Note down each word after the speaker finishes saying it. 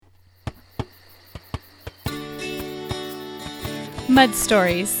Mud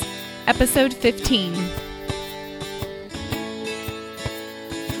Stories, Episode 15.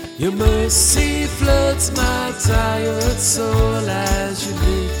 Your mercy floods my tired soul as you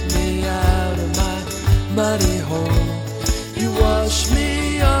lift me out of my muddy hole. You wash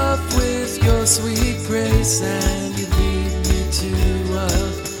me off with your sweet grace and you lead me to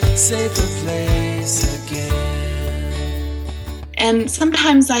a safer place again. And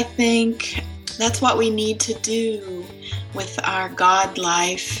sometimes I think that's what we need to do with our God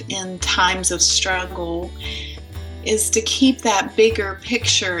life in times of struggle, is to keep that bigger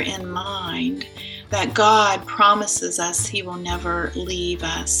picture in mind, that God promises us He will never leave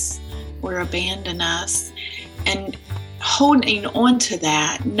us or abandon us. And holding on to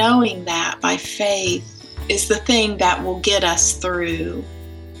that, knowing that by faith, is the thing that will get us through.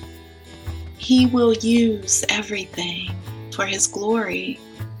 He will use everything for His glory.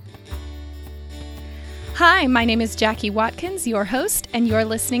 Hi, my name is Jackie Watkins, your host, and you're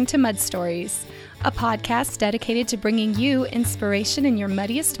listening to Mud Stories, a podcast dedicated to bringing you inspiration in your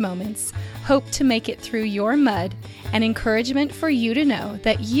muddiest moments, hope to make it through your mud, and encouragement for you to know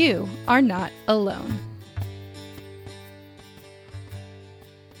that you are not alone.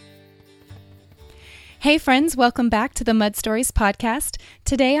 Hey friends, welcome back to the Mud Stories podcast.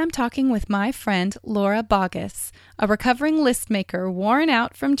 Today I'm talking with my friend Laura Boggess, a recovering list maker worn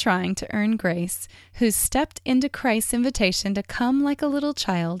out from trying to earn grace, who's stepped into Christ's invitation to come like a little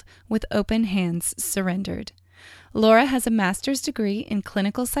child with open hands surrendered. Laura has a master's degree in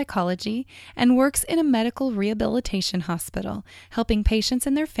clinical psychology and works in a medical rehabilitation hospital, helping patients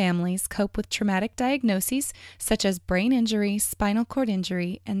and their families cope with traumatic diagnoses such as brain injury, spinal cord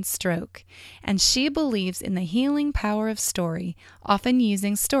injury, and stroke. And she believes in the healing power of story, often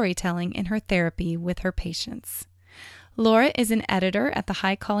using storytelling in her therapy with her patients. Laura is an editor at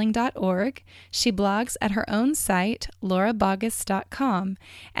thehighcalling.org. She blogs at her own site, lauraboggess.com,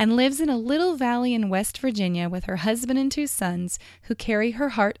 and lives in a little valley in West Virginia with her husband and 2 sons who carry her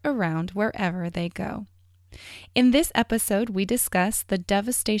heart around wherever they go. In this episode, we discuss the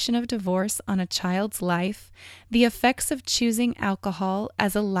devastation of divorce on a child's life, the effects of choosing alcohol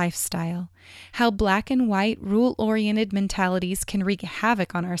as a lifestyle, how black and white, rule-oriented mentalities can wreak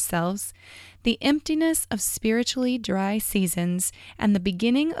havoc on ourselves, the emptiness of spiritually dry seasons, and the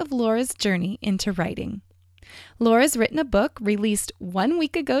beginning of Laura's journey into writing. Laura's written a book released 1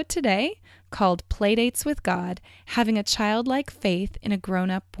 week ago today called Playdates with God, Having a Childlike Faith in a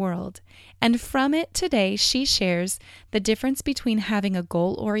Grown-Up World. And from it today, she shares the difference between having a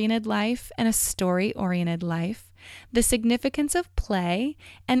goal-oriented life and a story-oriented life, the significance of play,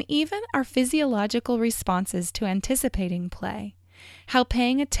 and even our physiological responses to anticipating play, how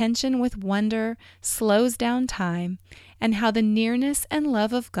paying attention with wonder slows down time, and how the nearness and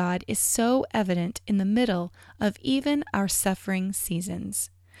love of God is so evident in the middle of even our suffering seasons.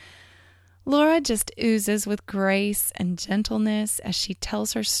 Laura just oozes with grace and gentleness as she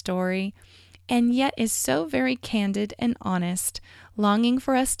tells her story, and yet is so very candid and honest, longing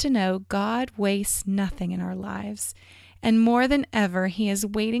for us to know God wastes nothing in our lives, and more than ever, He is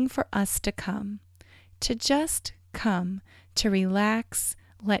waiting for us to come, to just come, to relax,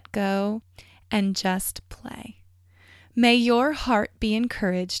 let go, and just play. May your heart be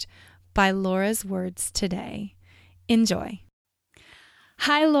encouraged by Laura's words today. Enjoy.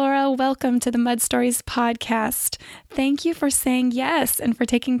 Hi, Laura. Welcome to the Mud Stories podcast. Thank you for saying yes and for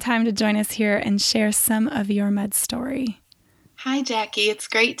taking time to join us here and share some of your mud story. Hi, Jackie. It's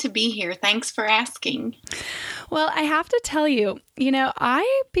great to be here. Thanks for asking. Well, I have to tell you,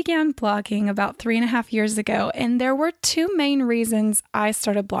 I began blogging about 3.5 years ago, and there were 2 main reasons I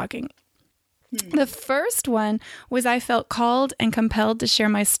started blogging. The first one was I felt called and compelled to share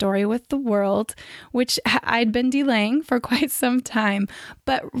my story with the world, which I'd been delaying for quite some time.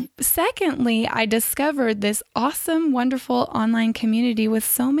 But secondly, I discovered this awesome, wonderful online community with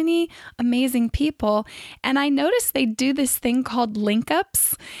so many amazing people. And I noticed they do this thing called link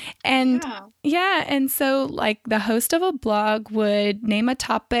ups. And and so like the host of a blog would name a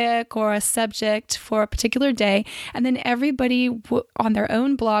topic or a subject for a particular day. And then everybody on their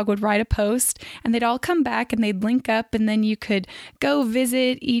own blog would write a post. And they'd all come back and they'd link up, and then you could go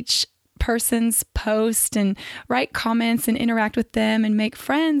visit each person's post and write comments and interact with them and make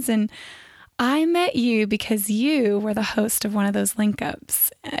friends. And I met you because you were the host of one of those link ups.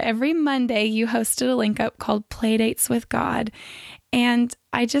 Every Monday you hosted a link up called Playdates with God. And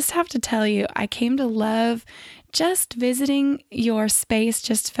I just have to tell you, I came to love just visiting your space.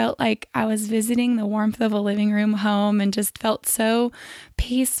 Just felt like I was visiting the warmth of a living room home and just felt so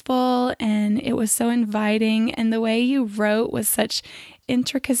peaceful, and it was so inviting. And the way you wrote was such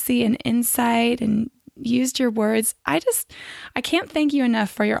intricacy and insight and used your words. I can't thank you enough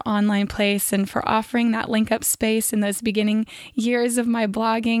for your online place and for offering that link up space in those beginning years of my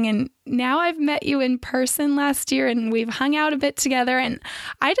blogging. And now I've met you in person last year and we've hung out a bit together. And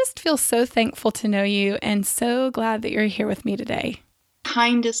I just feel so thankful to know you and so glad that you're here with me today.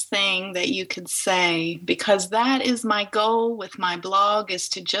 Kindest thing that you could say, because that is my goal with my blog, is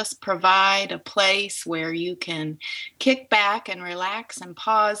to just provide a place where you can kick back and relax and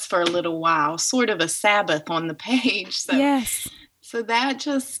pause for a little while, sort of a Sabbath on the page. So yes. So that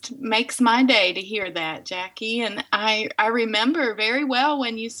just makes my day to hear that, Jackie. And I remember very well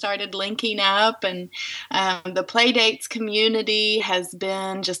when you started linking up, and the Playdates community has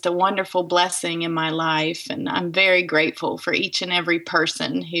been just a wonderful blessing in my life. And I'm very grateful for each and every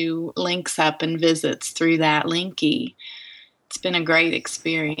person who links up and visits through that Linky. It's been a great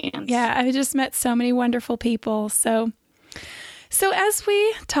experience. Yeah, I just met so many wonderful people. So as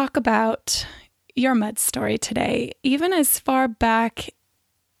we talk about your mud story today, even as far back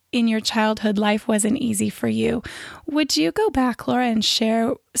in your childhood, life wasn't easy for you. Would you go back, Laura, and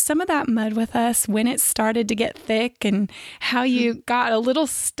share some of that mud with us, when it started to get thick and how you got a little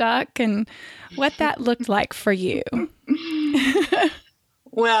stuck and what that looked like for you?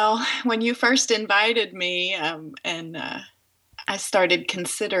 Well, when you first invited me I started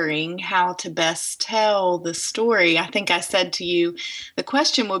considering how to best tell the story, I think I said to you, the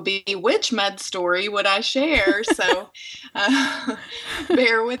question would be, which mud story would I share? So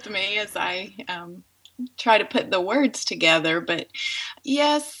bear with me as I try to put the words together. But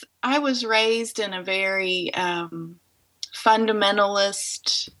yes, I was raised in a very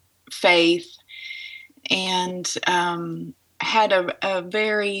fundamentalist faith, and had a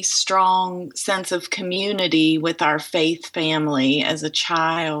very strong sense of community with our faith family as a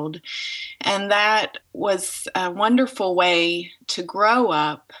child. And that was a wonderful way to grow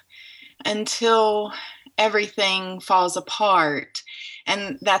up until everything falls apart.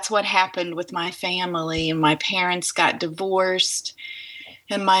 And that's what happened with my family. And my parents got divorced,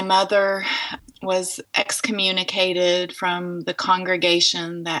 and my mother was excommunicated from the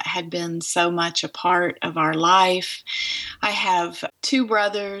congregation that had been so much a part of our life. I have two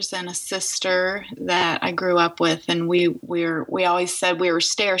brothers and a sister that I grew up with, and we always said we were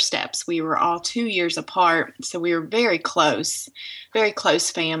stair steps. We were all 2 years apart, so we were very close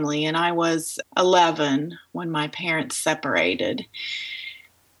family. And I was 11 when my parents separated.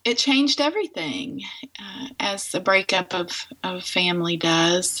 It changed everything, as a breakup of family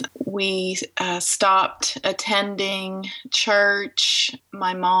does. We stopped attending church.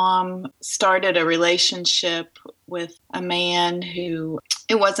 My mom started a relationship with a man who,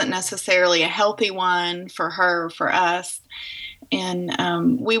 it wasn't necessarily a healthy one for her, for us.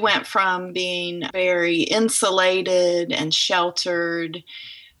 And we went from being very insulated and sheltered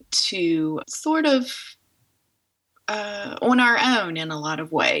to sort of on our own in a lot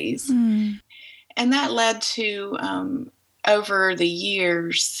of ways. And that led to, over the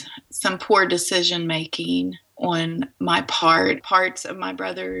years, some poor decision making on my parts of my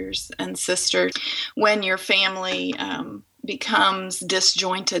brothers and sisters. When your family becomes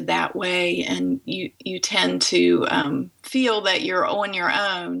disjointed that way, and you tend to feel that you're on your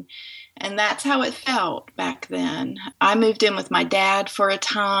own. And that's how it felt back then. I moved in with my dad for a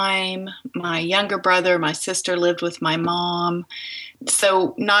time. My younger brother, my sister lived with my mom.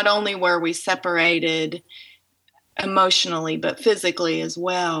 So not only were we separated emotionally, but physically as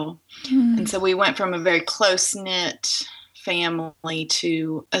well. And so we went from a very close-knit family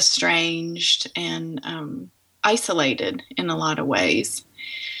to estranged and isolated in a lot of ways.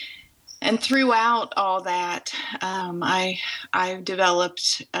 And throughout all that, I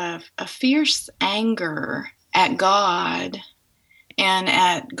developed a fierce anger at God and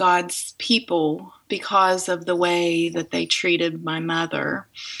at God's people because of the way that they treated my mother,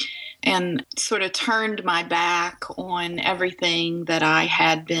 and sort of turned my back on everything that I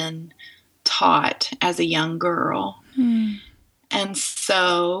had been taught as a young girl. And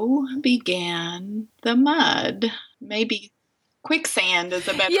so began the mud. Maybe quicksand is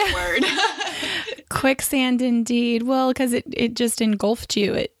a better word. Quicksand indeed. Well, because it just engulfed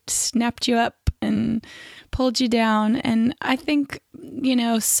you. It snapped you up and pulled you down. And I think,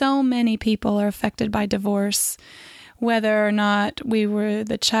 so many people are affected by divorce, whether or not we were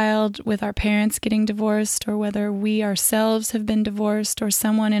the child with our parents getting divorced, or whether we ourselves have been divorced, or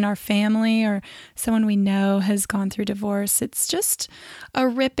someone in our family or someone we know has gone through divorce. It's just a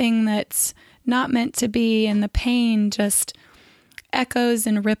ripping that's not meant to be, and the pain just echoes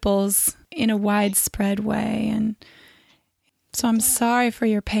and ripples in a widespread way. And so I'm sorry for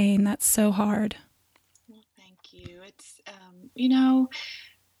your pain. That's so hard. Well, thank you. It's,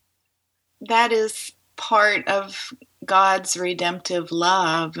 that is part of God's redemptive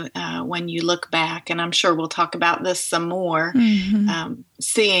love when you look back, and I'm sure we'll talk about this some more,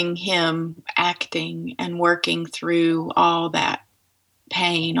 seeing him acting and working through all that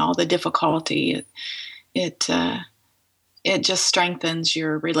pain, all the difficulty. It just strengthens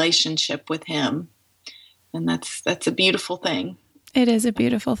your relationship with him, and that's a beautiful thing. It is a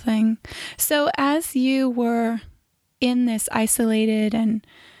beautiful thing. So as you were in this isolated and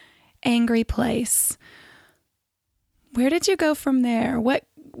angry place, where did you go from there?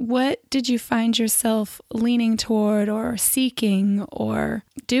 What did you find yourself leaning toward or seeking or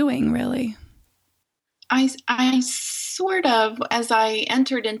doing, really? I sort of, as I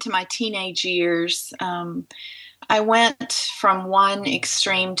entered into my teenage years, I went from one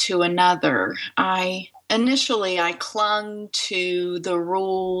extreme to another. Initially, I clung to the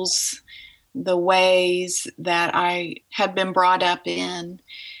rules, the ways that I had been brought up in,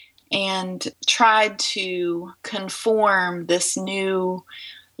 and tried to conform this new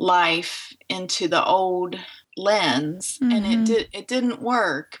life into the old lens. And it didn't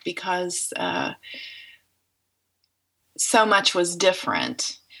work because so much was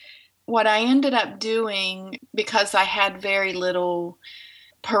different. What I ended up doing, because I had very little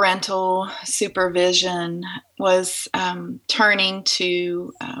parental supervision, was turning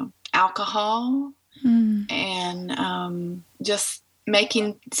to alcohol and just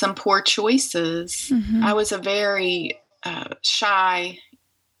making some poor choices. I was a very shy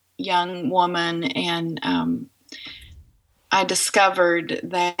young woman, and I discovered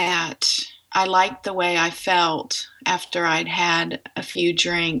that I liked the way I felt after I'd had a few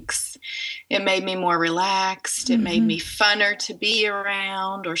drinks. It made me more relaxed. It made me funner to be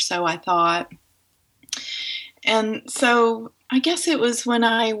around, or so I thought. And so I guess it was when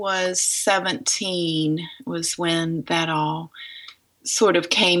I was 17 was when that all sort of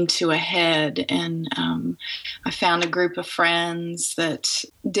came to a head, and I found a group of friends that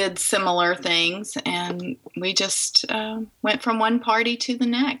did similar things, and we just went from one party to the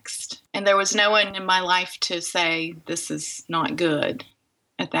next. And there was no one in my life to say, this is not good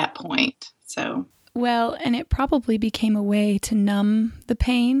at that point. So, well, and it probably became a way to numb the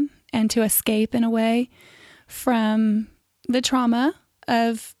pain and to escape in a way from the trauma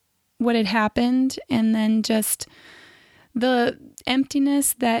of what had happened, and then just the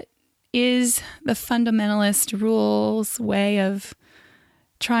emptiness that is the fundamentalist rules way of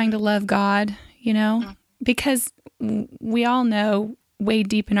trying to love God, you know, because we all know way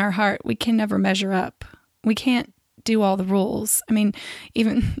deep in our heart we can never measure up. We can't do all the rules. I mean,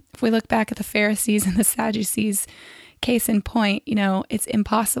 even if we look back at the Pharisees and the Sadducees, case in point, you know, it's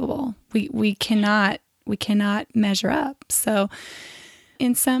impossible. We cannot measure up. So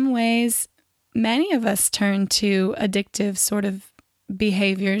in some ways, many of us turn to addictive sort of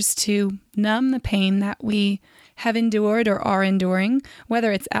behaviors to numb the pain that we have endured or are enduring,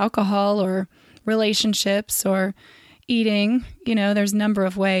 whether it's alcohol or relationships or eating. You know, there's a number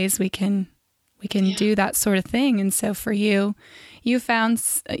of ways we can do that sort of thing. And so for you found,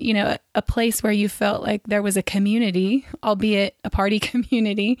 you know, a place where you felt like there was a community, albeit a party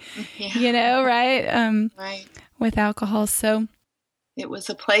community, you know, right? Right. With alcohol. So it was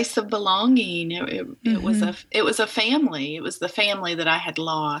a place of belonging. It was a family. It was the family that I had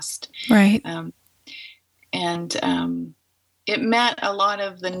lost. Right. And it met a lot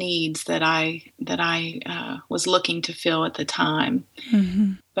of the needs that I was looking to fill at the time.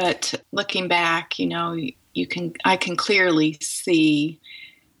 But looking back, you know, I can clearly see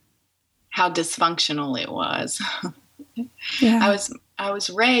how dysfunctional it was. Yeah. I was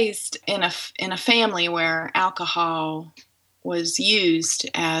raised in a family where alcohol was used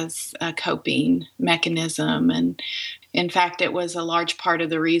as a coping mechanism, and in fact, it was a large part of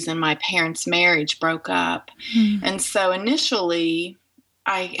the reason my parents' marriage broke up. And so initially,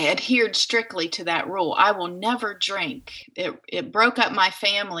 I adhered strictly to that rule. I will never drink. It broke up my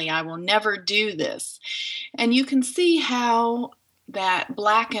family. I will never do this. And you can see how that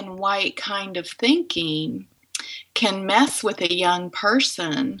black and white kind of thinking can mess with a young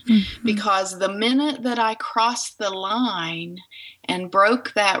person, because the minute that I crossed the line and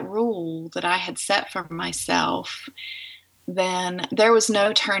broke that rule that I had set for myself, then there was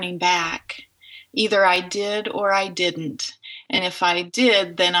no turning back. Either I did or I didn't. And if I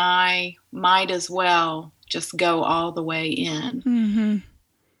did, then I might as well just go all the way in.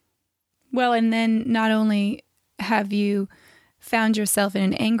 Well, and then not only have you found yourself in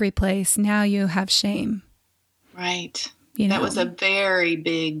an angry place, now you have shame. Right. You know? That was a very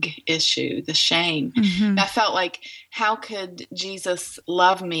big issue, the shame. I felt like, how could Jesus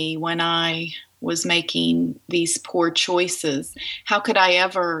love me when I was making these poor choices, how could I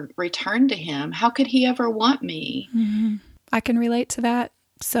ever return to him? How could he ever want me? Mm-hmm. I can relate to that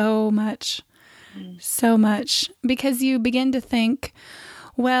so much, so much, because you begin to think,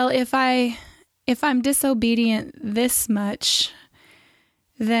 well, if I'm disobedient this much,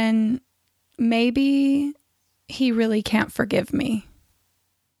 then maybe he really can't forgive me.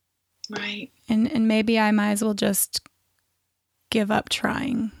 Right. And maybe I might as well just give up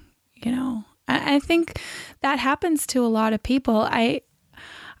trying, I think that happens to a lot of people. I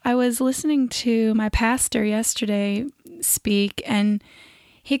was listening to my pastor yesterday speak, and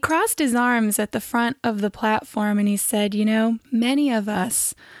he crossed his arms at the front of the platform and he said, many of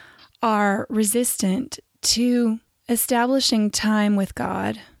us are resistant to establishing time with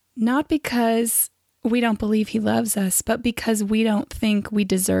God, not because we don't believe he loves us, but because we don't think we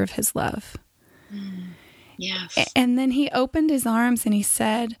deserve his love. Yes. And then he opened his arms and he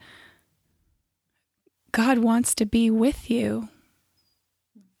said, God wants to be with you,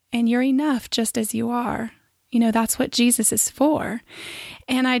 and you're enough just as you are. That's what Jesus is for.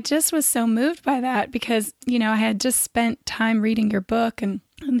 And I just was so moved by that because, I had just spent time reading your book, and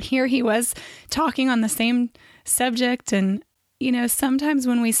here he was talking on the same subject. And, sometimes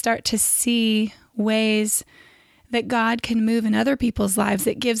when we start to see ways that God can move in other people's lives,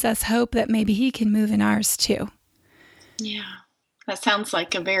 it gives us hope that maybe he can move in ours too. Yeah, that sounds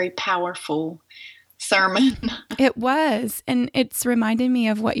like a very powerful sermon. It was. And it's reminding me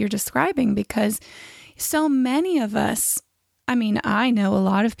of what you're describing, because so many of us, I know a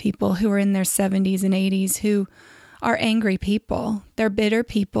lot of people who are in their 70s and 80s who are angry people. They're bitter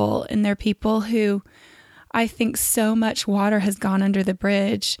people, and they're people who I think so much water has gone under the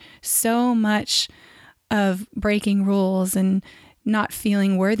bridge, so much of breaking rules and not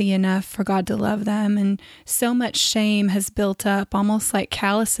feeling worthy enough for God to love them. And so much shame has built up, almost like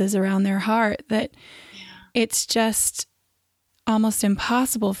calluses around their heart, that it's just almost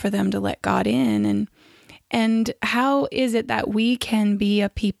impossible for them to let God in. And how is it that we can be a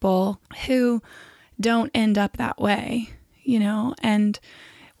people who don't end up that way, and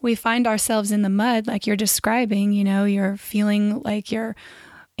we find ourselves in the mud like you're describing, you're feeling like you're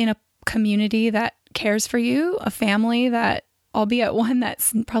in a community that cares for you, a family that, albeit one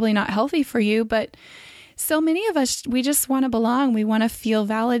that's probably not healthy for you, but so many of us, we just want to belong. We want to feel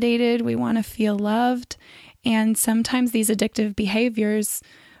validated. We want to feel loved. And sometimes these addictive behaviors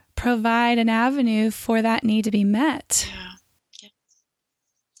provide an avenue for that need to be met. Yeah,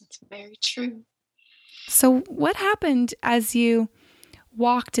 that's very true. So what happened as you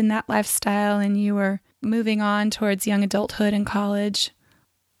walked in that lifestyle and you were moving on towards young adulthood and college?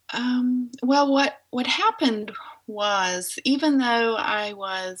 Well, what happened was, even though I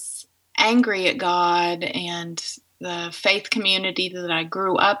was angry at God and the faith community that I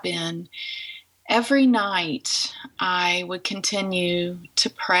grew up in, every night I would continue to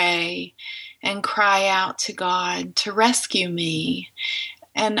pray and cry out to God to rescue me.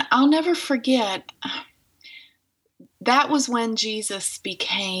 And I'll never forget, that was when Jesus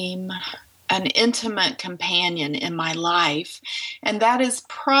became an intimate companion in my life. And that is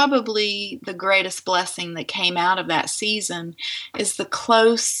probably the greatest blessing that came out of that season, is the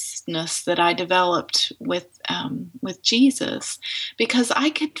closeness that I developed with Jesus, because I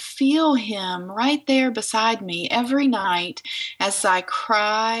could feel him right there beside me every night as I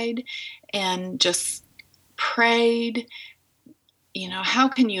cried and just prayed, how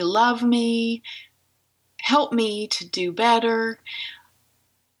can you love me? Help me to do better.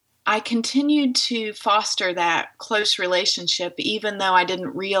 I continued to foster that close relationship, even though I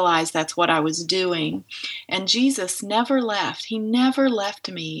didn't realize that's what I was doing. And Jesus never left. He never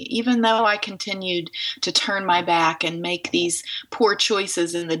left me, even though I continued to turn my back and make these poor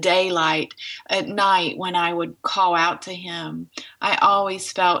choices in the daylight. At night, when I would call out to him, I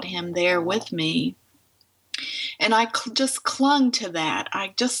always felt him there with me. And I just clung to that.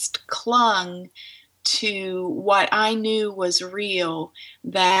 I just clung to what I knew was real,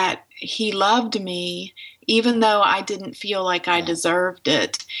 that he loved me, even though I didn't feel like I deserved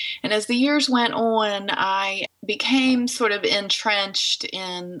it. And as the years went on, I became sort of entrenched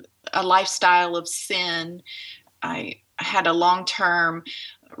in a lifestyle of sin. I had a long-term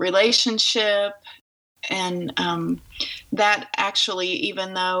relationship, and that actually,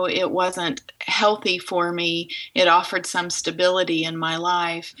 even though it wasn't healthy for me, it offered some stability in my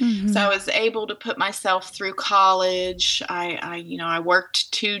life. Mm-hmm. So I was able to put myself through college. I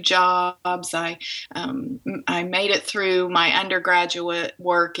worked 2 jobs. I made it through my undergraduate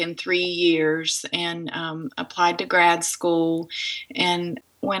work in 3 years, and applied to grad school. And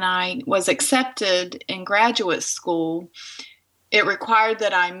when I was accepted in graduate school, it required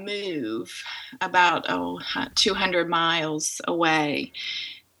that I move about 200 miles away.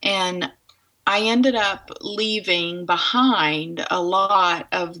 And I ended up leaving behind a lot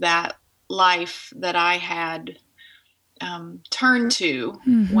of that life that I had turned to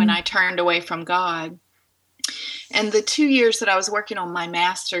when I turned away from God. And the 2 years that I was working on my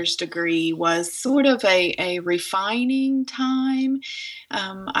master's degree was sort of a refining time.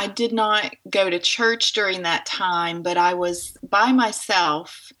 I did not go to church during that time, but I was by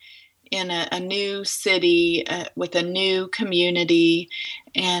myself in a new city with a new community.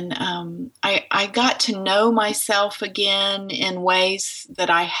 And I got to know myself again in ways that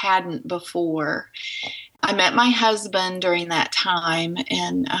I hadn't before. I met my husband during that time,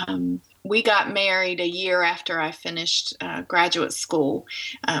 and we got married a year after I finished graduate school.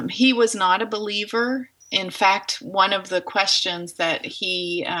 He was not a believer. In fact, one of the questions that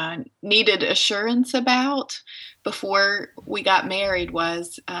he needed assurance about before we got married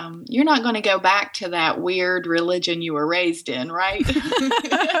was, you're not going to go back to that weird religion you were raised in, right?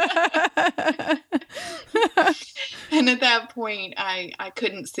 And at that point, I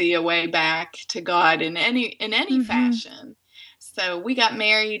couldn't see a way back to God in any fashion. So we got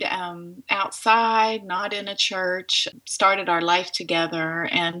married outside, not in a church, started our life together.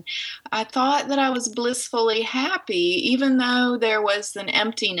 And I thought that I was blissfully happy, even though there was an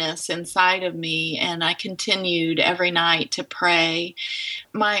emptiness inside of me. And I continued every night to pray.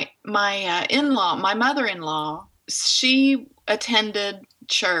 My mother-in-law, she attended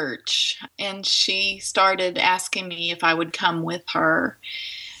church, and she started asking me if I would come with her.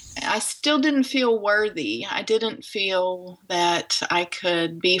 I still didn't feel worthy. I didn't feel that I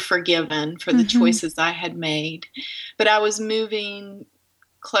could be forgiven for the choices I had made. But I was moving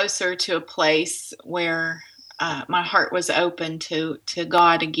closer to a place where my heart was open to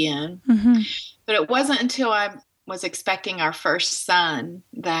God again. But it wasn't until I was expecting our first son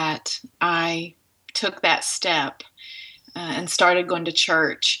that I took that step and started going to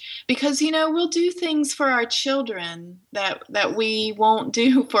church. Because, we'll do things for our children that we won't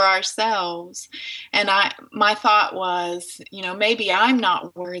do for ourselves. And my thought was, maybe I'm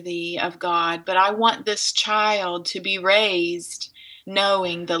not worthy of God, but I want this child to be raised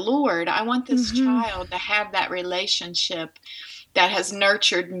knowing the Lord. I want this child to have that relationship that has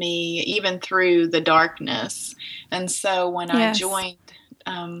nurtured me even through the darkness. And so when I joined,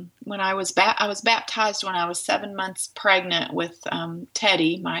 when I was baptized when I was 7 months pregnant with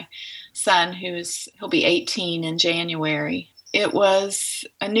Teddy, my son, he'll be 18 in January. It was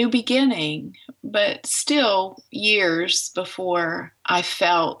a new beginning, but still years before I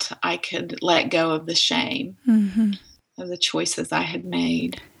felt I could let go of the shame of the choices I had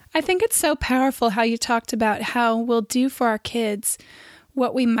made. I think it's so powerful how you talked about how we'll do for our kids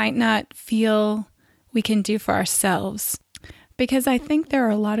what we might not feel we can do for ourselves. Because I think there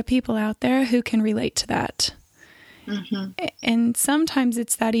are a lot of people out there who can relate to that. And sometimes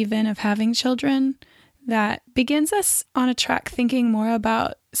it's that event of having children that begins us on a track thinking more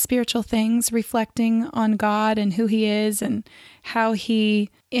about spiritual things, reflecting on God and who He is and how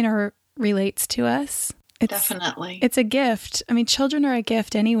He interrelates to us. Definitely. It's a gift. I mean, children are a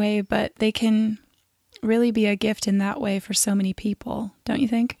gift anyway, but they can really be a gift in that way for so many people, don't you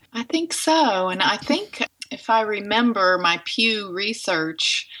think? I think so. And I think if I remember my Pew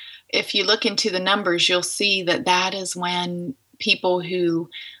Research, if you look into the numbers, you'll see that is when people who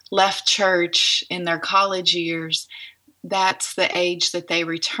left church in their college years, that's the age that they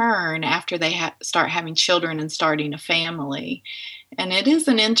return after they start having children and starting a family. And it is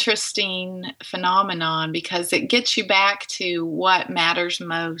an interesting phenomenon because it gets you back to what matters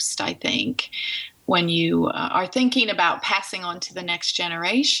most, I think, when you are thinking about passing on to the next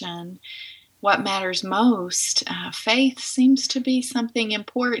generation. What matters most, faith seems to be something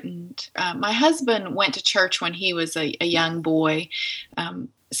important. My husband went to church when he was a young boy.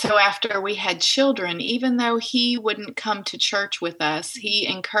 So after we had children, even though he wouldn't come to church with us, he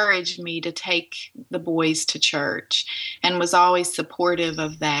encouraged me to take the boys to church and was always supportive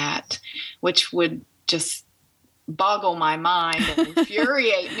of that, which would just boggle my mind and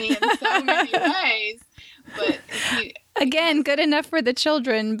infuriate me in so many ways. But again, good enough for the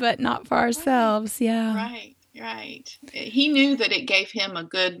children, but not for ourselves. Yeah. Right. He knew that it gave him a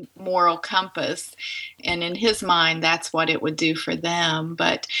good moral compass, and in his mind, that's what it would do for them.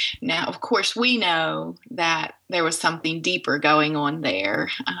 But now, of course, we know that there was something deeper going on there.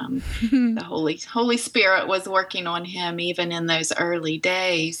 The Holy Spirit was working on him even in those early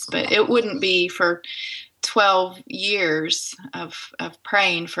days, but it wouldn't be for 12 years of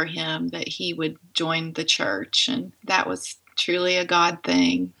praying for him that he would join the church. And that was truly a God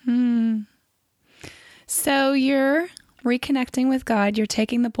thing. So you're reconnecting with God. You're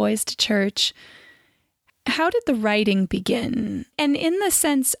taking the boys to church. How did the writing begin? And in the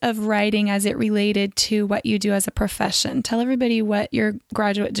sense of writing as it related to what you do as a profession, tell everybody what your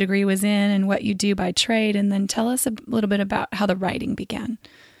graduate degree was in and what you do by trade, and then tell us a little bit about how the writing began.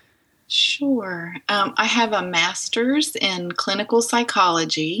 Sure. I have a master's in clinical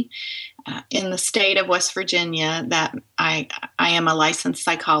psychology in the state of West Virginia. That I am a licensed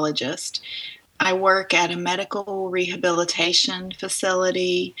psychologist. I work at a medical rehabilitation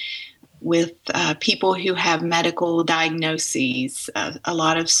facility with people who have medical diagnoses, a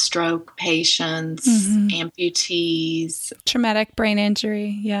lot of stroke patients, amputees. Traumatic brain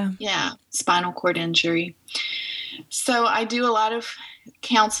injury, yeah. Yeah, spinal cord injury. So I do a lot of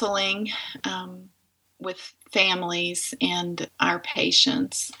counseling with families and our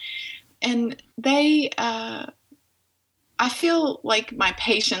patients. And they, I feel like my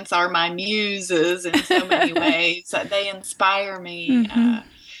patients are my muses in so many ways. They inspire me.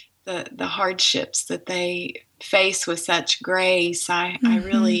 The hardships that they face with such grace. I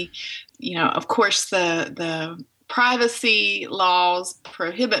really, of course, the privacy laws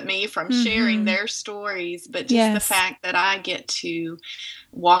prohibit me from sharing their stories, but just the fact that I get to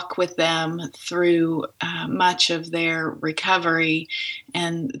walk with them through much of their recovery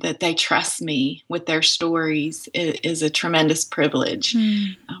and that they trust me with their stories is a tremendous privilege.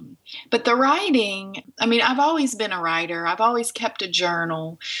 But the writing, I've always been a writer. I've always kept a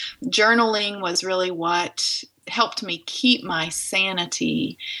journal. Journaling was really what helped me keep my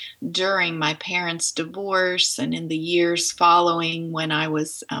sanity during my parents' divorce and in the years following when I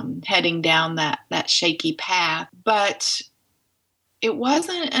was heading down that shaky path. But it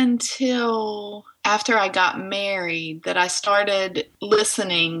wasn't until after I got married that I started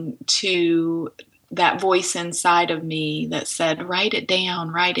listening to that voice inside of me that said, write it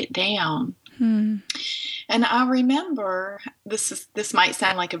down, write it down. And I remember, this might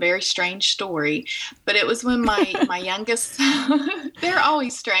sound like a very strange story, but it was when my youngest, they're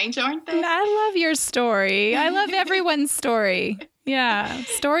always strange, aren't they? I love your story. I love everyone's story. Yeah.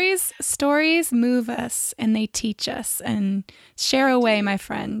 Stories move us and they teach us, and share away, my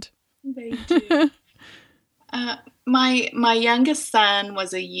friend. They do. My youngest son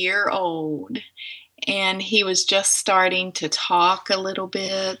was a year old, and he was just starting to talk a little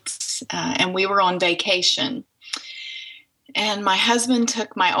bit, and we were on vacation. And my husband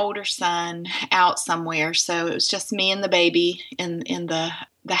took my older son out somewhere, so it was just me and the baby in the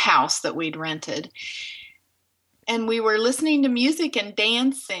house that we'd rented. And we were listening to music and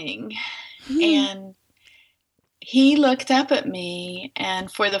dancing, and he looked up at me,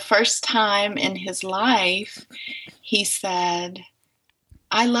 and for the first time in his life, he said,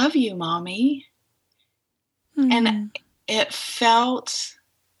 "I love you, Mommy." And it felt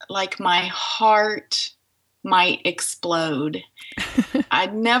like my heart might explode.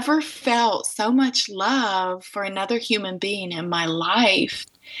 I'd never felt so much love for another human being in my life.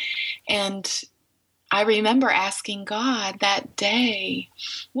 And I remember asking God that day,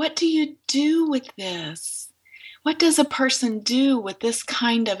 what do you do with this? What does a person do with this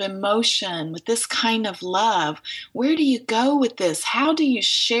kind of emotion, with this kind of love? Where do you go with this? How do you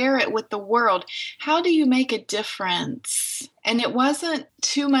share it with the world? How do you make a difference? And it wasn't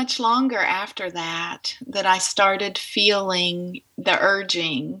too much longer after that I started feeling the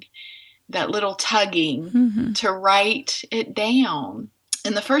urging, that little tugging to write it down.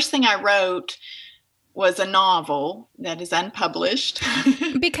 And the first thing I wrote was a novel that is unpublished.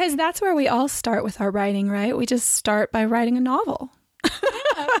 Because that's where we all start with our writing, right? We just start by writing a novel.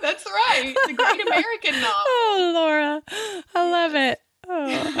 Yeah, that's right. The great American novel. Oh, Laura, I love it.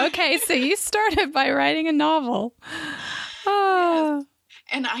 Oh, okay, so you started by writing a novel. Oh. Yes.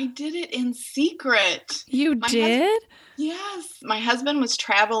 And I did it in secret. You did? Yes. My husband was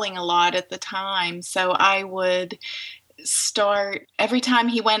traveling a lot at the time, so I would start every time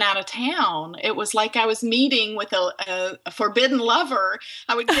he went out of town. It was like I was meeting with a forbidden lover.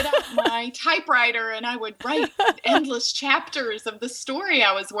 I would get out my typewriter and I would write endless chapters of the story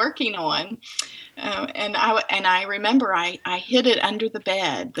I was working on. And I remember I hid it under the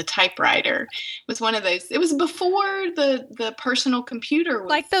bed. The typewriter was one of those. It was before the personal computer.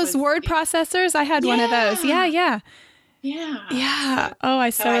 Like those word processors. I had one of those. Yeah. Oh, I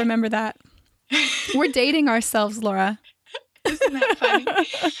so remember that. We're dating ourselves, Laura. Isn't that funny?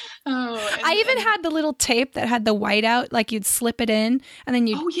 I even had the little tape that had the whiteout, like you'd slip it in and then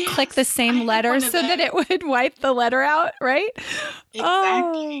you'd click the same letter so that it would wipe the letter out, right?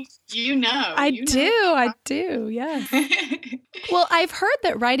 Exactly. Oh, I do. Yes. Well, I've heard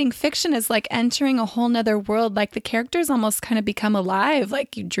that writing fiction is like entering a whole nother world. Like the characters almost kind of become alive.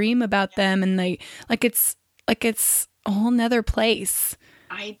 Like you dream about them and it's a whole nother place.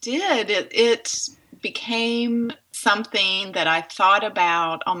 I did. It became something that I thought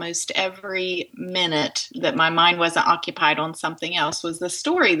about almost every minute that my mind wasn't occupied on something else, was the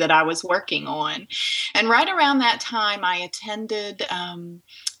story that I was working on. And right around that time, I attended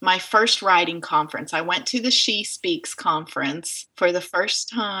my first writing conference. I went to the She Speaks conference for the first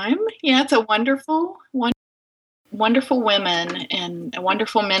time. Yeah, it's a wonderful women and a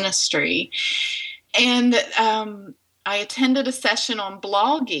wonderful ministry. And I attended a session on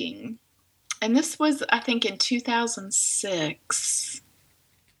blogging. And this was, I think, in 2006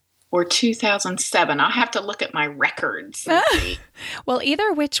 or 2007. I'll have to look at my records and see. Well,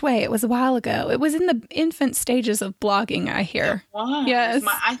 either which way, it was a while ago. It was in the infant stages of blogging, I hear. It was. Yes.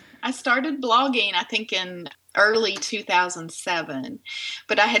 I started blogging, I think, in early 2007.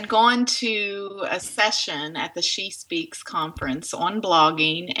 But I had gone to a session at the She Speaks conference on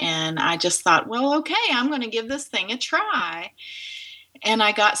blogging, and I just thought, well, okay, I'm going to give this thing a try. And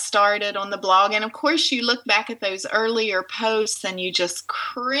I got started on the blog. And of course, you look back at those earlier posts and you just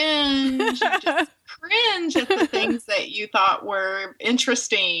cringe. You just cringe at the things that you thought were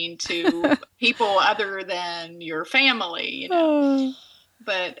interesting to people other than your family, you know.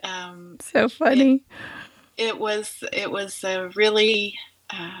 But so funny. It was a really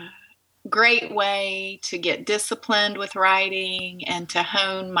great way to get disciplined with writing and to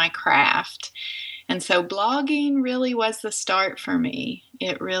hone my craft. And so blogging really was the start for me.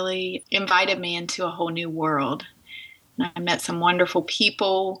 It really invited me into a whole new world. I met some wonderful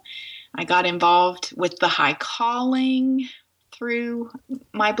people. I got involved with the High Calling through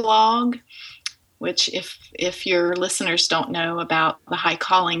my blog, which if your listeners don't know about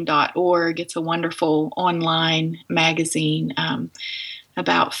thehighcalling.org, it's a wonderful online magazine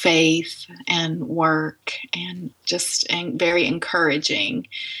about faith and work, and just very encouraging.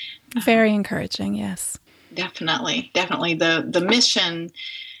 Very encouraging, yes. Definitely. The mission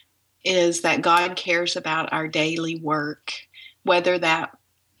is that God cares about our daily work, whether that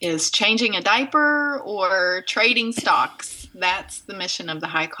is changing a diaper or trading stocks. That's the mission of the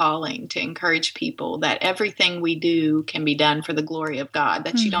High Calling, to encourage people that everything we do can be done for the glory of God,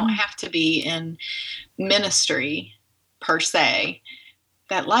 that you don't have to be in ministry per se,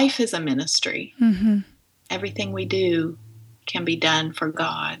 that life is a ministry. Everything we do can be done for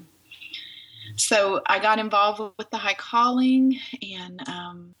God. So I got involved with the High Calling, and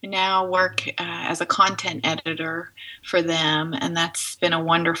now work as a content editor for them. And that's been a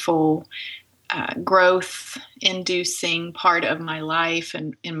wonderful growth-inducing part of my life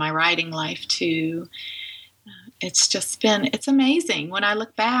and in my writing life too. It's amazing. When I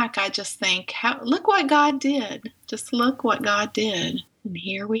look back, I just think, look what God did. Just look what God did. And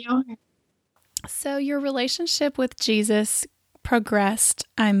here we are. So your relationship with Jesus progressed,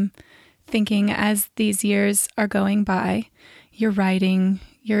 I'm thinking, as these years are going by. You're writing,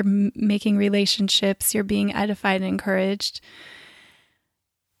 you're making relationships, you're being edified and encouraged.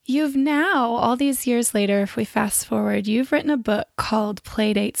 You've now, all these years later, if we fast forward, you've written a book called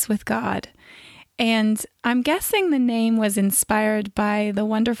Playdates with God. And I'm guessing the name was inspired by the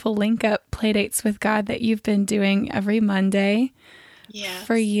wonderful Link Up Playdates with God that you've been doing every Monday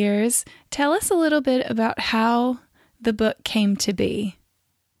for years. Tell us a little bit about how the book came to be.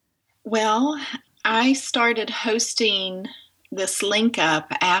 Well, I started hosting this Link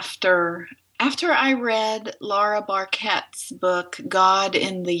Up after I read Laura Barquette's book, God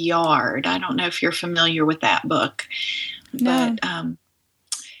in the Yard. I don't know if you're familiar with that book. No. But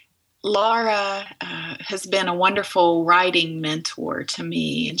Laura has been a wonderful writing mentor to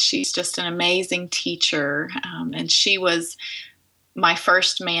me, and she's just an amazing teacher. And she was my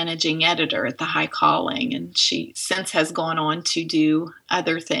first managing editor at the High Calling, and she since has gone on to do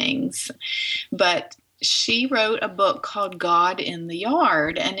other things. But she wrote a book called God in the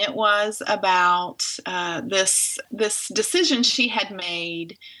Yard, and it was about this decision she had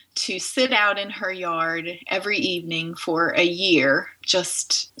made to sit out in her yard every evening for a year,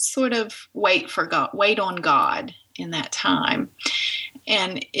 just sort of wait on God in that time.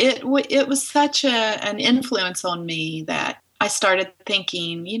 And it was such an influence on me that I started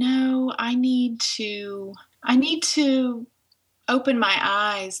thinking, I need to open my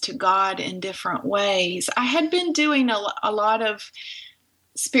eyes to God in different ways. I had been doing a lot of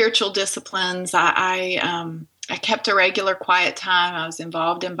spiritual disciplines. I kept a regular quiet time. I was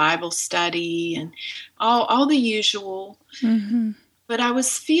involved in Bible study and all the usual. Mm-hmm. But I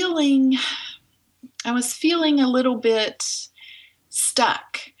was feeling a little bit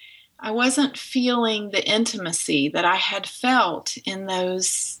stuck. I wasn't feeling the intimacy that I had felt in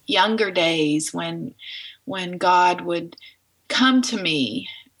those younger days when God would come to me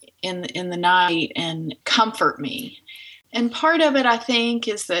in the night and comfort me. And part of it, I think,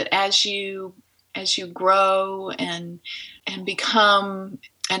 is that as you grow and become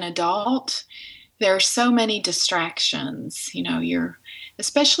an adult, there are so many distractions. You know,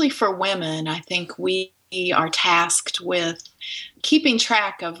 especially for women, I think we are tasked with keeping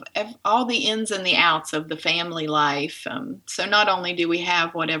track of all the ins and the outs of the family life. So not only do we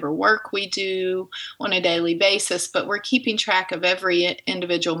have whatever work we do on a daily basis, but we're keeping track of every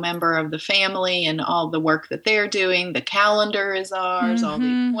individual member of the family and all the work that they're doing. The calendar is ours, all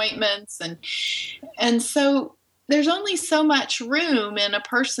the appointments. And so there's only so much room in a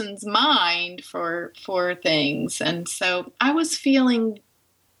person's mind for things. And so I was feeling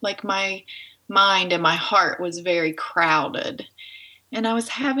like my mind and my heart was very crowded. And I was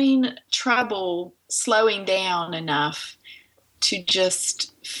having trouble slowing down enough to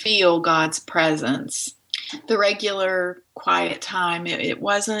just feel God's presence. The regular quiet time, it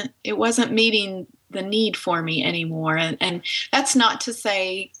wasn't meeting the need for me anymore. And that's not to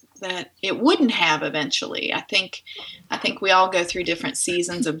say that it wouldn't have eventually. I think we all go through different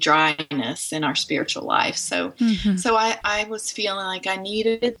seasons of dryness in our spiritual life. So I was feeling like I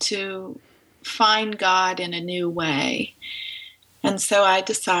needed to find God in a new way. And so I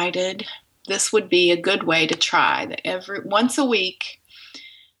decided this would be a good way to try. That once a week,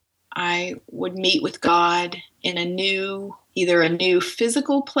 I would meet with God in either a new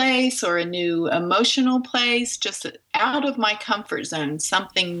physical place or a new emotional place, just out of my comfort zone,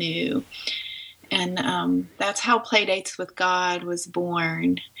 something new. And that's how Playdates with God was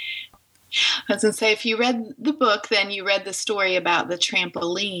born. I was going to say, if you read the book, then you read the story about the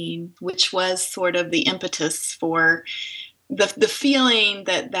trampoline, which was sort of the impetus for the feeling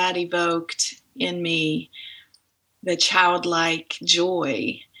that evoked in me, the childlike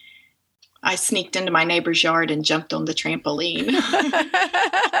joy. I sneaked into my neighbor's yard and jumped on the trampoline,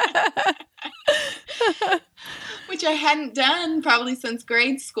 which I hadn't done probably since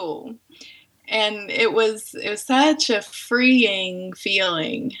grade school. And it was such a freeing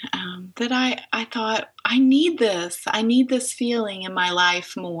feeling that I thought, I need this feeling in my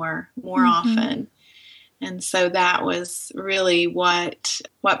life more often. And so that was really what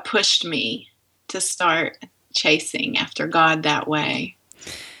pushed me to start chasing after God that way.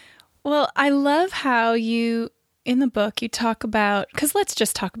 Well, I love how in the book, you talk about, because let's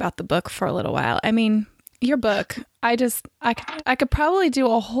just talk about the book for a little while. I mean, your book, I could probably do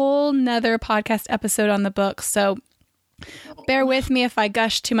a whole nother podcast episode on the book. So bear with me if I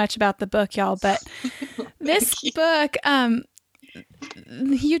gush too much about the book, y'all. But this book,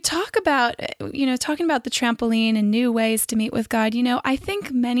 you talk about, talking about the trampoline and new ways to meet with God. I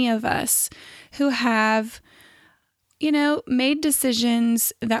think many of us who have, made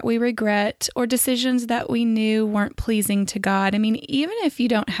decisions that we regret or decisions that we knew weren't pleasing to God. I mean, even if you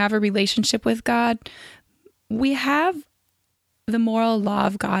don't have a relationship with God, we have the moral law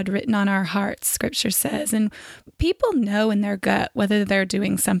of God written on our hearts, Scripture says, and people know in their gut whether they're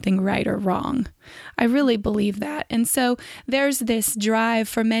doing something right or wrong. I really believe that. And so there's this drive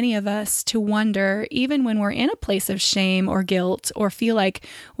for many of us to wonder, even when we're in a place of shame or guilt or feel like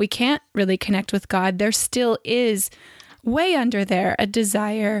we can't really connect with God, there still is way under there a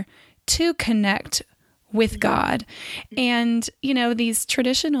desire to connect with God. And, these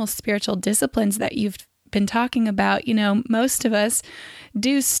traditional spiritual disciplines that you've been talking about, most of us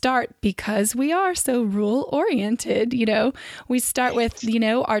do start because we are so rule oriented. We start with,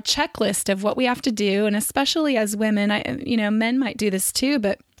 our checklist of what we have to do. And especially as women, men might do this too,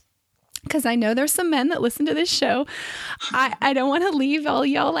 but because I know there's some men that listen to this show, I don't want to leave all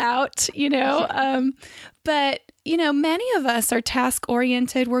y'all out, but many of us are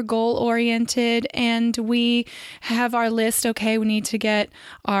task-oriented, we're goal-oriented, and we have our list. Okay, we need to get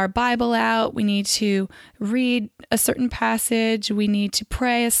our Bible out. We need to read a certain passage. We need to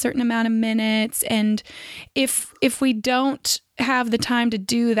pray a certain amount of minutes. And if we don't have the time to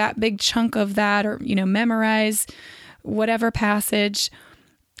do that big chunk of that or, memorize whatever passage,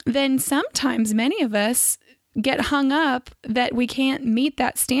 then sometimes many of us get hung up that we can't meet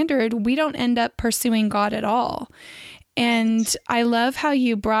that standard. We don't end up pursuing God at all. And I love how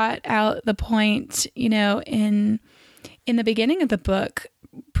you brought out the point, in the beginning of the book,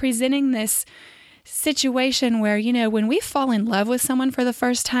 presenting this situation where, when we fall in love with someone for the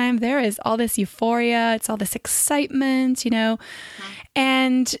first time, there is all this euphoria, it's all this excitement,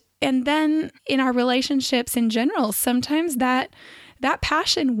 and then in our relationships in general, sometimes that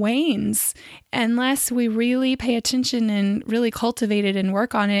passion wanes unless we really pay attention and really cultivate it and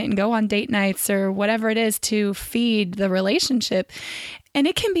work on it and go on date nights or whatever it is to feed the relationship. And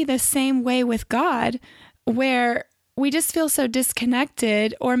it can be the same way with God, where we just feel so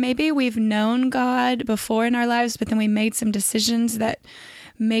disconnected, or maybe we've known God before in our lives, but then we made some decisions that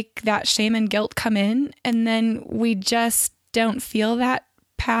make that shame and guilt come in, and then we just don't feel that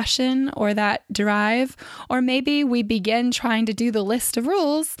passion or that drive. Or maybe we begin trying to do the list of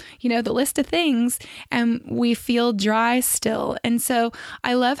rules, the list of things, and we feel dry still. And so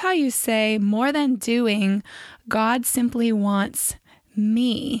I love how you say, more than doing, God simply wants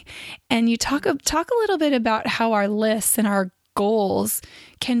me. And you talk a little bit about how our lists and our goals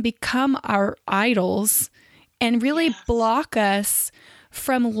can become our idols and really block us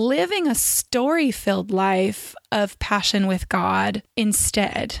from living a story-filled life of passion with God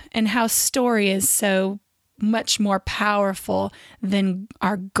instead, and how story is so much more powerful than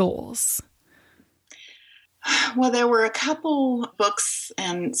our goals. Well, there were a couple books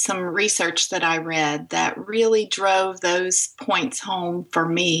and some research that I read that really drove those points home for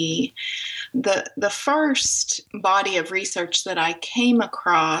me. The first body of research that I came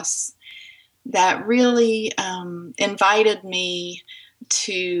across that really invited me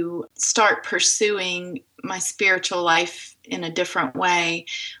to start pursuing my spiritual life in a different way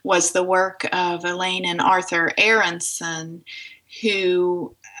was the work of Elaine and Arthur Aronson,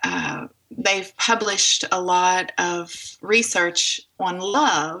 who they've published a lot of research on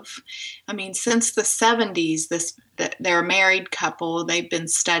love. I mean, since the 70s, they're a married couple. They've been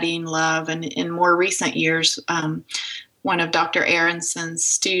studying love, and in more recent years, one of Dr. Aronson's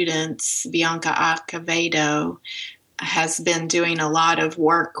students, Bianca Acevedo, has been doing a lot of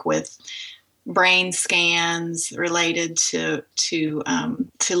work with brain scans related to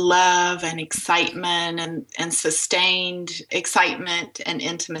love and excitement and sustained excitement and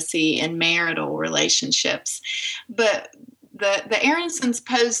intimacy in marital relationships. But the Aronsons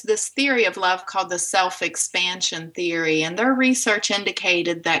posed this theory of love called the self-expansion theory, and their research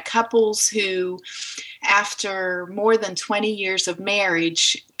indicated that couples who, after more than 20 years of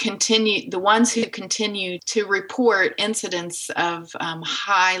marriage, the ones who continue to report incidents of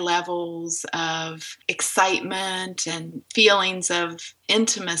high levels of excitement and feelings of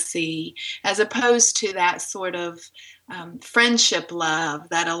intimacy, as opposed to that sort of friendship love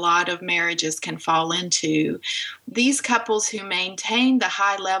that a lot of marriages can fall into. These couples who maintain the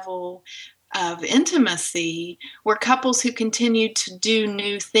high level of intimacy were couples who continued to do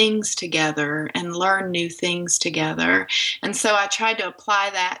new things together and learn new things together. And so I tried to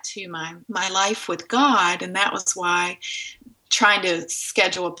apply that to my life with God, and that was why trying to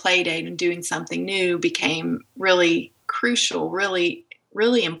schedule a play date and doing something new became really crucial, really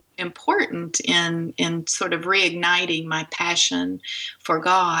important in sort of reigniting my passion for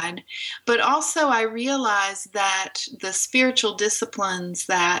God. But also I realized that the spiritual disciplines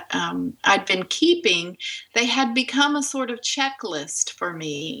that I'd been keeping, they had become a sort of checklist for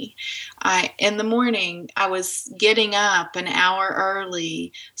me. In the morning, I was getting up an hour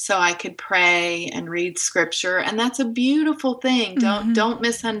early so I could pray and read scripture. And that's a beautiful thing. Don't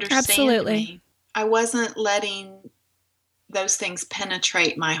misunderstand me. I wasn't letting those things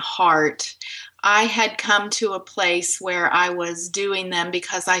penetrate my heart. I had come to a place where I was doing them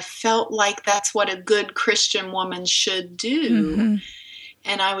because I felt like that's what a good Christian woman should do. Mm-hmm.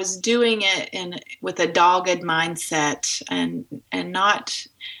 And I was doing it with a dogged mindset and not,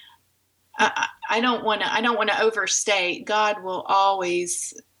 I don't want to overstate. God will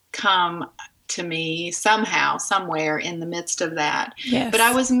always come to me somehow, somewhere in the midst of that. Yes. But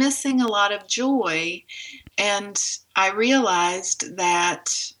I was missing a lot of joy. And I realized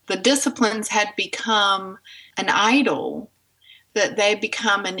that the disciplines had become an idol, that they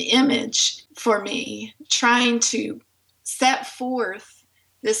become an image for me, trying to set forth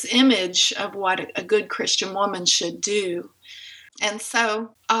this image of what a good Christian woman should do. And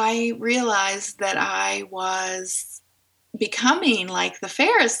so I realized that I was becoming like the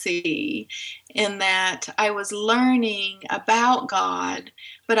Pharisee, in that I was learning about God,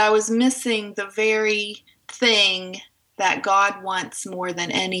 but I was missing the very thing that God wants more than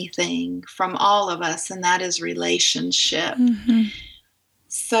anything from all of us, and that is relationship. Mm-hmm.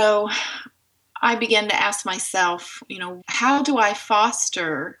 So I began to ask myself, how do I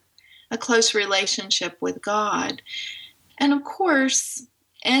foster a close relationship with God? And of course,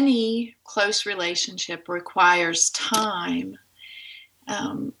 any close relationship requires time.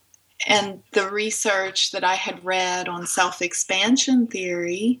 And the research that I had read on self-expansion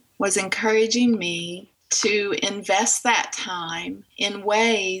theory was encouraging me to invest that time in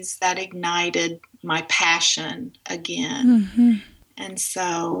ways that ignited my passion again. Mm-hmm. And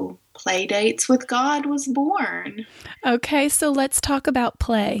so Play Dates with God was born. Okay, so let's talk about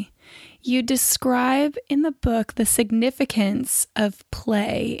play. you describe in the book the significance of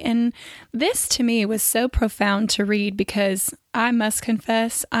play. And this to me was so profound to read because I must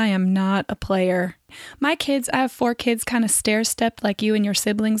confess, I am not a player. My kids, I have 4 kids, kind of stair-stepped like you and your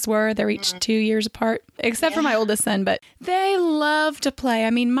siblings were. They're each 2 years apart, except for my oldest son, but they love to play.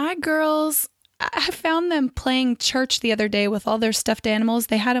 I mean, my girls, I found them playing church the other day with all their stuffed animals.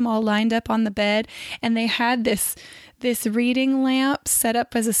 They had them all lined up on the bed, and they had this reading lamp set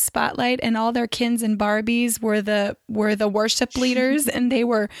up as a spotlight, and all their Kens and Barbies were the worship leaders, and they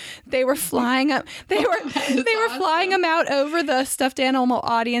were flying up. They were awesome. Flying them out over the stuffed animal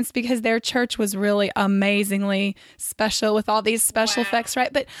audience because their church was really amazingly special with all these special effects,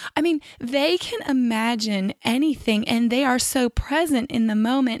 right? But I mean, they can imagine anything, and they are so present in the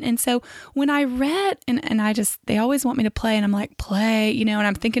moment. And so when I read, and they always want me to play, and I'm like, play, and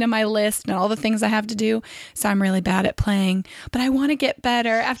I'm thinking of my list and all the things I have to do. So I'm really bad at playing, but I want to get better.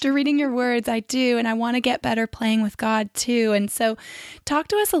 After reading your words, I do, and I want to get better playing with God too. And so talk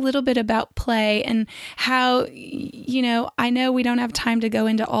to us a little bit about play and how, I know we don't have time to go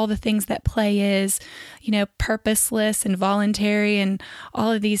into all the things that play is, purposeless and voluntary and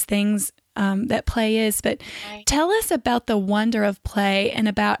all of these things that play is, but tell us about the wonder of play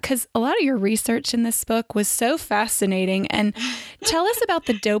and because a lot of your research in this book was so fascinating, and tell us about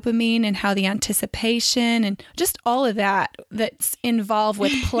the dopamine and how the anticipation and just all of that's involved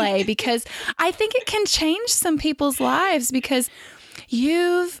with play, because I think it can change some people's lives, because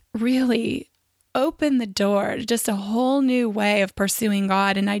you've really opened the door to just a whole new way of pursuing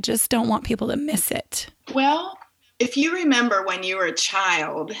God, and I just don't want people to miss it. Well, if you remember when you were a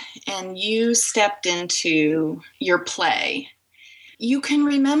child and you stepped into your play, you can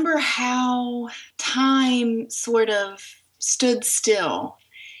remember how time sort of stood still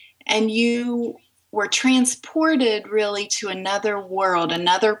and you were transported really to another world,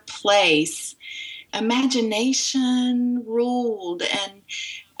 another place. Imagination ruled, and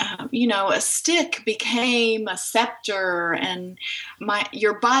a stick became a scepter, and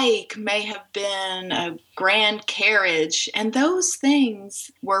your bike may have been a grand carriage, and those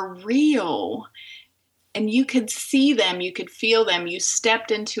things were real, and you could see them, you could feel them, you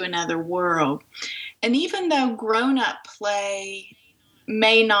stepped into another world. And even though grown-up play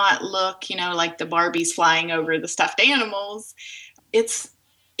may not look, like the Barbies flying over the stuffed animals, it's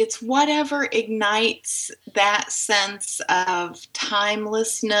whatever ignites that sense of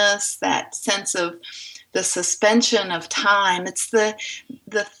timelessness, that sense of the suspension of time. It's the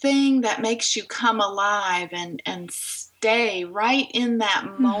thing that makes you come alive and stay right in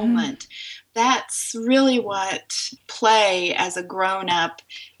that moment. That's really what play as a grown-up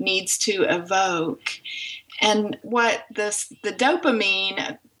needs to evoke. And what the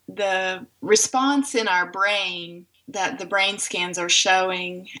dopamine, the response in our brain that the brain scans are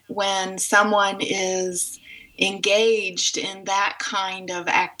showing when someone is engaged in that kind of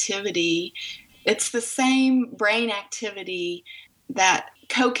activity, it's the same brain activity that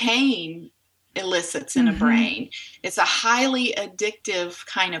cocaine elicits in a brain. It's a highly addictive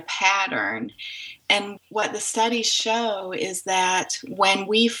kind of pattern. And what the studies show is that when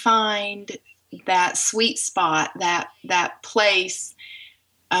we find that sweet spot, that place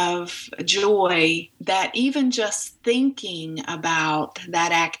of joy, that even just thinking about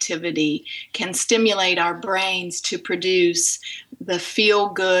that activity can stimulate our brains to produce the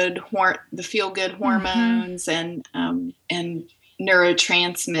feel-good hormones and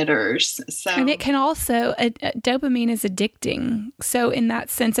neurotransmitters. And it can also, dopamine is addicting. So in that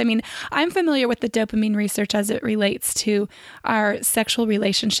sense, I mean, I'm familiar with the dopamine research as it relates to our sexual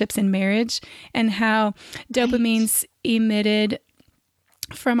relationships in marriage and how dopamine's emitted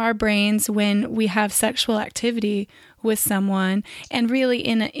from our brains when we have sexual activity with someone. And really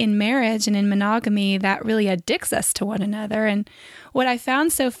in marriage and in monogamy, that really addicts us to one another. And what I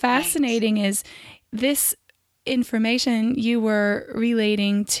found so fascinating is this information you were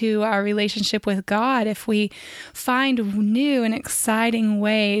relating to our relationship with God. If we find new and exciting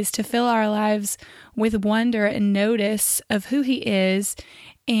ways to fill our lives with wonder and notice of who He is,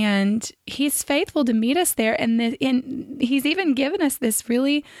 and He's faithful to meet us there, and He's even given us this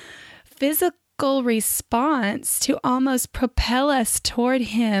really physical response to almost propel us toward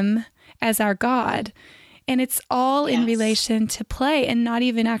Him as our God. And it's all in relation to play, and not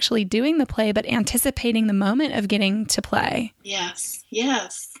even actually doing the play, but anticipating the moment of getting to play. Yes.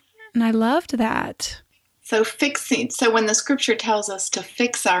 And I loved that. So when the scripture tells us to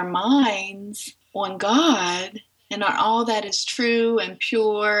fix our minds on God and on all that is true and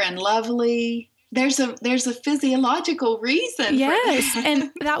pure and lovely, there's a physiological reason. Yes, for that.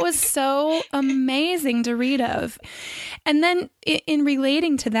 and that was so amazing to read of. And then in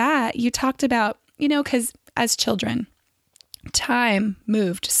relating to that, you talked about, because as children, time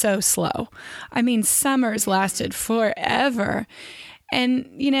moved so slow. I mean, summers lasted forever. And,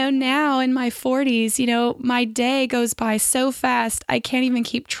 now in my 40s, my day goes by so fast, I can't even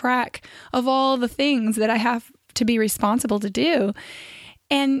keep track of all the things that I have to be responsible to do.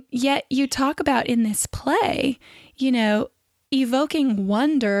 And yet you talk about in this play, evoking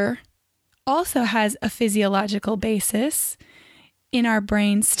wonder also has a physiological basis in our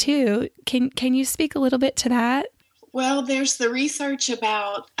brains too. Can you speak a little bit to that? Well, there's the research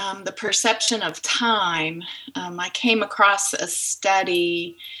about the perception of time. I came across a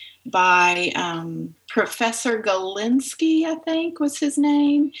study by Professor Galinsky, I think was his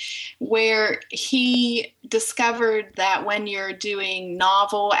name, where he discovered that when you're doing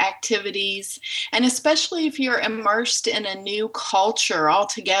novel activities, and especially if you're immersed in a new culture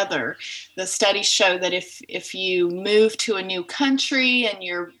altogether, the studies show that if you move to a new country and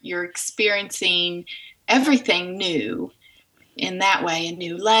you're experiencing everything new in that way, a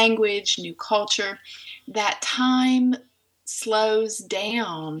new language, new culture, that time slows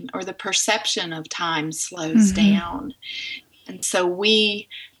down, or the perception of time slows down. And so we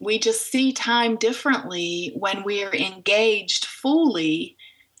just see time differently when we're engaged fully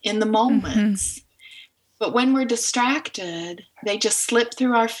in the moments. But when we're distracted, they just slip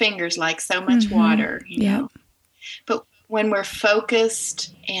through our fingers like so much water, you know. But when we're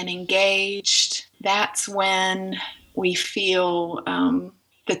focused and engaged, that's when we feel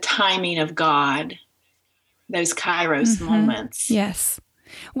the timing of God, those Kairos moments. Yes.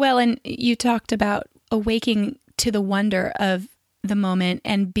 Well, and you talked about awaking to the wonder of the moment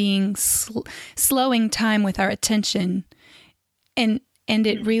and being slowing time with our attention. And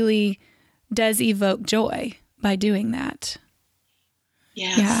it really does evoke joy by doing that.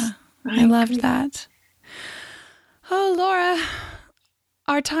 Yes. Yeah. I loved that. Oh, Laura,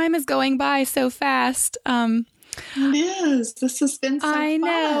 our time is going by so fast. It is. This has been so fun. I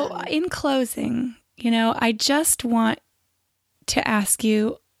know. In closing, I just want to ask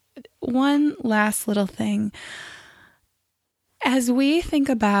you one last little thing. As we think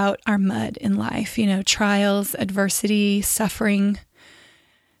about our mud in life, trials, adversity, suffering,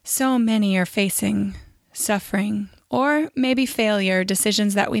 so many are facing suffering or maybe failure,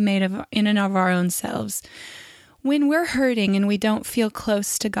 decisions that we made in and of our own selves. When we're hurting and we don't feel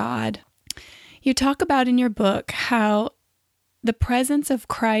close to God, you talk about in your book how the presence of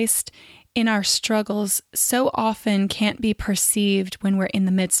Christ in our struggles so often can't be perceived when we're in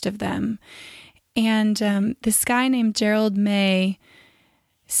the midst of them. And this guy named Gerald May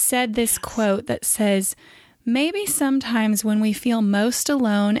said this quote that says, "Maybe sometimes when we feel most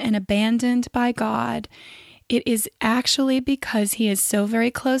alone and abandoned by God, it is actually because He is so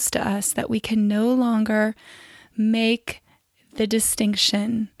very close to us that we can no longer make the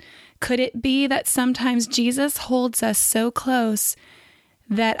distinction. Could it be that sometimes Jesus holds us so close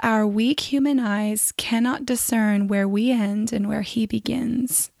that our weak human eyes cannot discern where we end and where He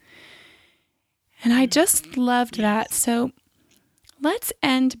begins?" And I just loved that. So let's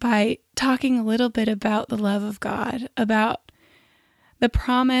end by talking a little bit about the love of God, about the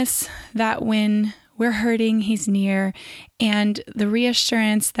promise that when we're hurting, He's near, and the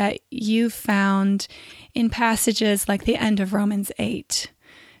reassurance that you found in passages like the end of Romans 8.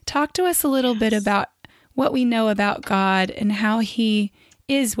 Talk to us a little bit about what we know about God and how He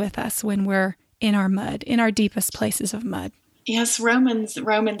is with us when we're in our mud, in our deepest places of mud. Yes, Romans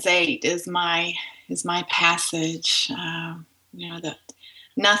 8 is my passage. That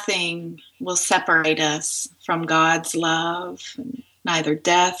nothing will separate us from God's love, neither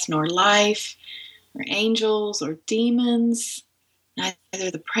death nor life, or angels or demons,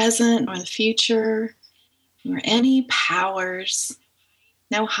 neither the present nor the future, nor any powers,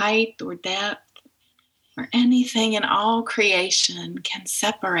 no height or depth, or anything in all creation can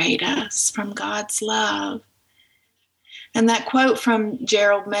separate us from God's love. And that quote from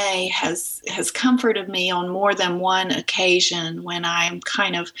Gerald May has comforted me on more than one occasion when I'm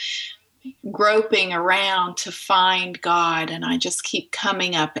kind of groping around to find God and I just keep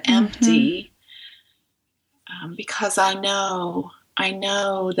coming up empty, because I know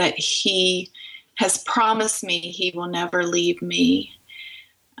that He has promised me He will never leave me,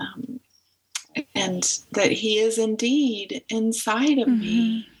 and that He is indeed inside of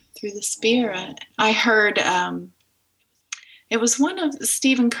me through the Spirit. I heard it was one of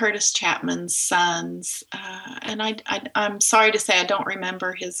Stephen Curtis Chapman's sons, and I'm sorry to say I don't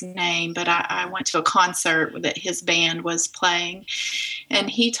remember his name, but I went to a concert that his band was playing, and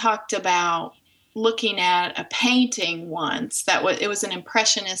he talked about looking at a painting once it was an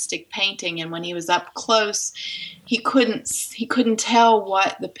impressionistic painting, and when he was up close, he couldn't tell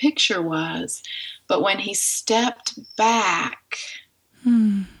what the picture was, but when he stepped back,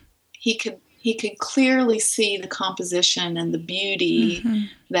 he could clearly see the composition and the beauty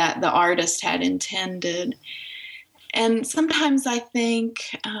that the artist had intended. And sometimes I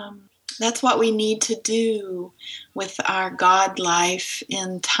think that's what we need to do with our God life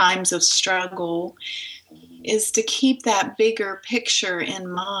in times of struggle, is to keep that bigger picture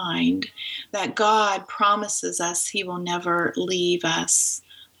in mind, that God promises us He will never leave us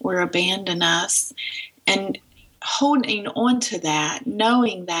or abandon us. And holding on to that,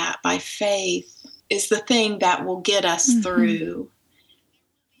 knowing that by faith, is the thing that will get us through.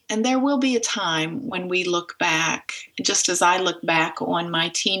 And there will be a time when we look back, just as I look back on my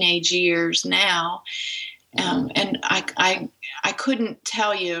teenage years now, and I couldn't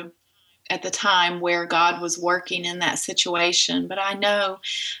tell you at the time where God was working in that situation, but I know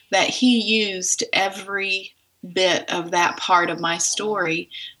that He used every bit of that part of my story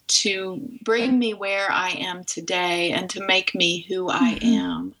to bring me where I am today and to make me who I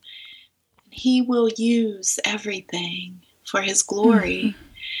am. He will use everything for His glory.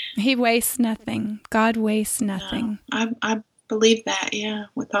 He wastes nothing. God wastes nothing. I believe that,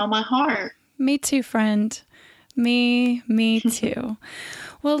 with all my heart. Me too, friend. Me too.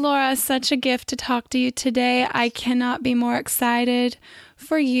 Well, Laura, such a gift to talk to you today. I cannot be more excited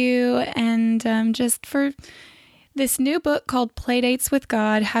for you and just for this new book called Playdates with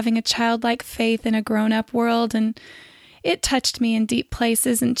God, having a childlike faith in a grown-up world. And it touched me in deep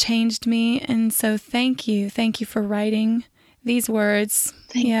places and changed me. And so thank you. Thank you for writing these words.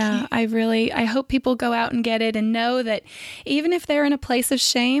 Thank you. I hope people go out and get it and know that even if they're in a place of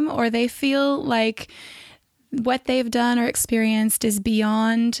shame or they feel like what they've done or experienced is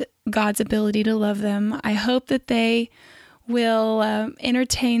beyond God's ability to love them, I hope that they will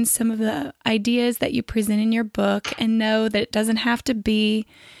entertain some of the ideas that you present in your book and know that it doesn't have to be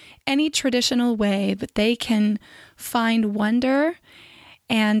any traditional way, but they can find wonder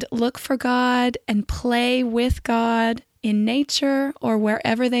and look for God and play with God in nature or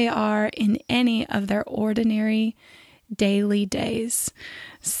wherever they are in any of their ordinary daily days.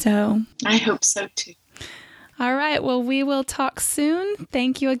 So I hope so too. All right. Well, we will talk soon.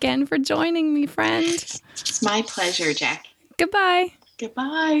 Thank you again for joining me, friend. It's my pleasure, Jackie. Goodbye.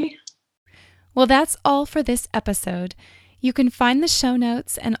 Goodbye. Well, that's all for this episode. You can find the show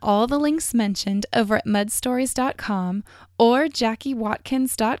notes and all the links mentioned over at mudstories.com or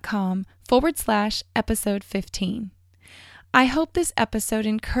JackieWatkins.com/episode 15. I hope this episode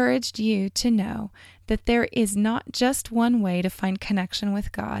encouraged you to know that there is not just one way to find connection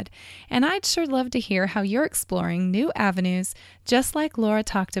with God, and I'd sure love to hear how you're exploring new avenues, just like Laura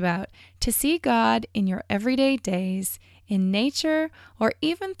talked about, to see God in your everyday days, in nature, or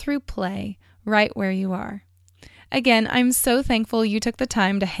even through play, right where you are. Again, I'm so thankful you took the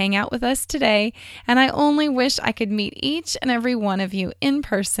time to hang out with us today, and I only wish I could meet each and every one of you in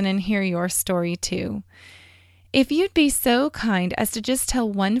person and hear your story too. If you'd be so kind as to just tell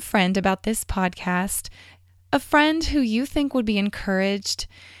one friend about this podcast, a friend who you think would be encouraged,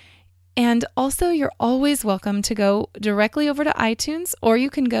 and also you're always welcome to go directly over to iTunes, or you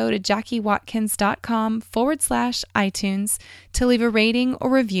can go to JackieWatkins.com/iTunes to leave a rating or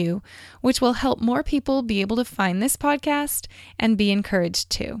review, which will help more people be able to find this podcast and be encouraged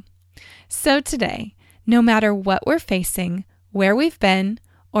too. So today, no matter what we're facing, where we've been,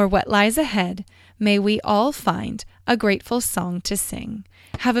 or what lies ahead, may we all find a grateful song to sing.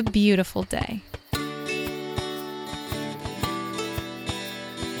 Have a beautiful day.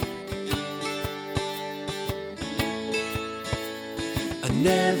 A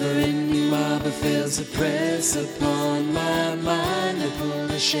never-ending mob fails to press upon my mind. I pull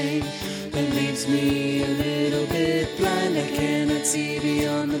the shame that leaves me a little bit blind. I cannot see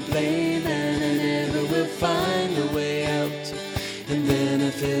beyond the blame, and I never will find a way out. And then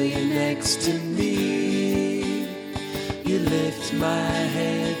I feel you next to me. You lift my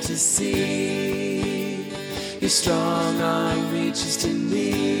head to see. Your strong arm reaches to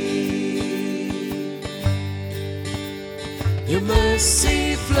me. Your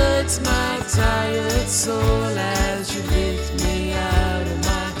mercy floods my tired soul as you lift me out of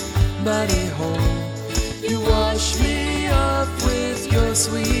my muddy hole. You wash me off with your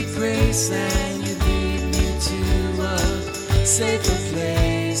sweet grace, and you lead me to a safer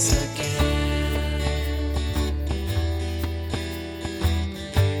place again.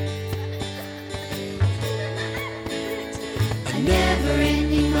 A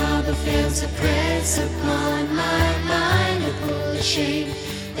never-ending marble fails to press upon my mind. I pull the shame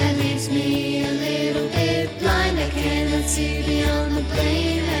that leaves me a little bit blind. I cannot see beyond the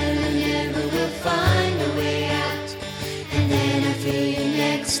blame, and I never will find a way out. And then I feel you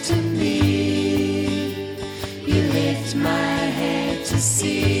next to me. You lift my head to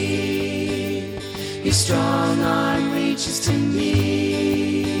see. Your strong arm reaches to me.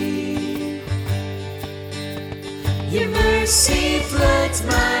 Your mercy floods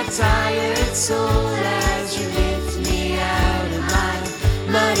my tired soul as you lift me out of my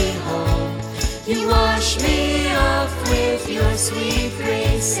muddy hole. You wash me off with your sweet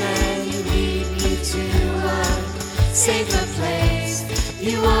grace, and you lead me to a safer place.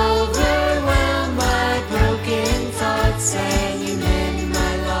 You overwhelm my broken thoughts, and you mend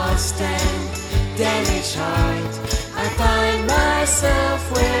my lost and damaged heart. I find myself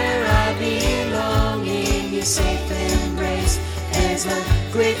where I belong in your safe embrace. There's a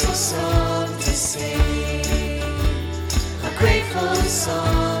grateful song to sing, a grateful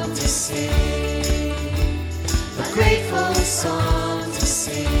song to sing, a grateful song.